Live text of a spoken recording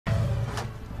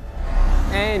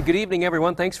And good evening,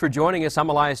 everyone. Thanks for joining us. I'm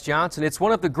Elias Johnson. It's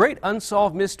one of the great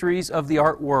unsolved mysteries of the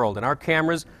art world, and our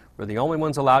cameras were the only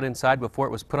ones allowed inside before it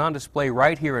was put on display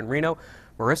right here in Reno.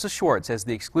 Marissa Schwartz has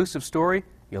the exclusive story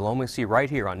you'll only see right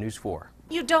here on News 4.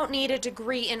 You don't need a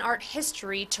degree in art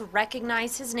history to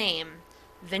recognize his name,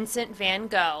 Vincent Van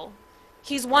Gogh.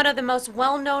 He's one of the most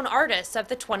well-known artists of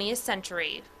the 20th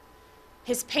century.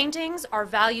 His paintings are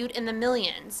valued in the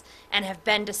millions and have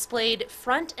been displayed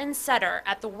front and center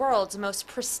at the world's most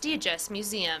prestigious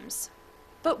museums.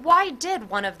 But why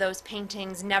did one of those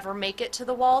paintings never make it to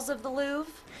the walls of the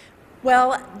Louvre?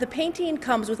 Well, the painting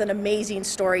comes with an amazing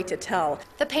story to tell.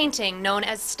 The painting, known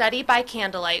as Study by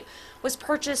Candlelight, was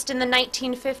purchased in the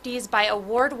 1950s by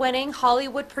award-winning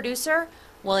Hollywood producer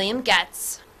William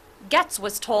Goetz. Goetz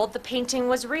was told the painting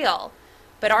was real,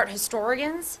 but art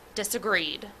historians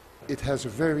disagreed. It has a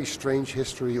very strange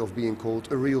history of being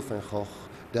called a real Van Gogh,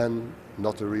 then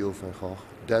not a real Van Gogh,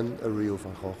 then a real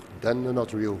Van Gogh, then a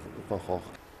not real Van Gogh.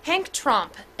 Henk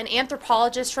Tromp, an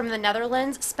anthropologist from the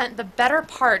Netherlands, spent the better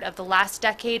part of the last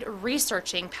decade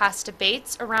researching past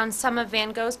debates around some of Van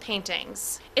Gogh's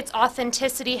paintings. Its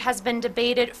authenticity has been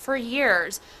debated for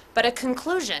years, but a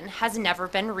conclusion has never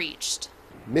been reached.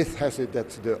 Myth has it that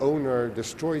the owner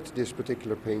destroyed this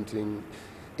particular painting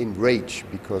in rage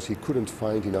because he couldn't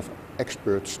find enough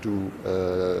experts to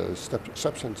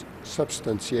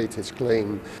substantiate his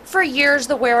claim. For years,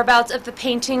 the whereabouts of the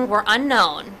painting were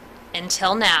unknown,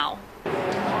 until now.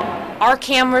 Our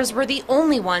cameras were the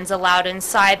only ones allowed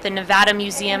inside the Nevada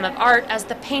Museum of Art as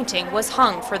the painting was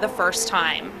hung for the first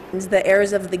time. The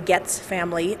heirs of the Goetz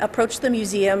family approached the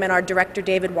museum and our director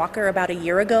David Walker about a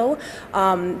year ago,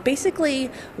 basically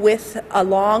with a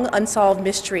long unsolved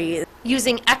mystery.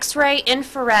 Using X-ray,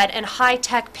 infrared, and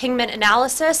high-tech pigment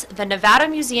analysis, the Nevada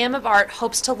Museum of Art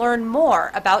hopes to learn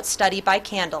more about Study by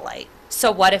Candlelight.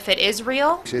 So what if it is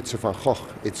real? It's a Van Gogh.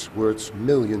 It's worth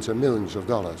millions and millions of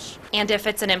dollars. And if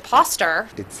it's an imposter?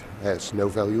 It has no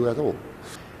value at all.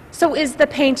 So is the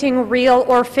painting real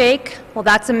or fake? Well,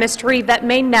 that's a mystery that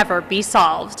may never be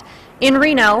solved. In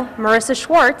Reno, Marissa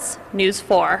Schwartz, News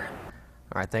 4.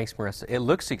 All right, thanks, Marissa. It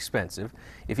looks expensive.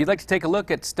 If you'd like to take a look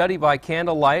at Study by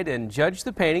Candlelight and judge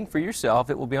the painting for yourself,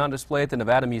 it will be on display at the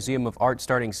Nevada Museum of Art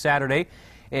starting Saturday.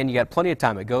 And you got plenty of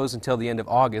time. It goes until the end of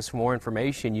August. For more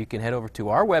information, you can head over to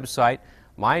our website,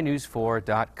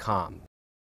 mynews4.com.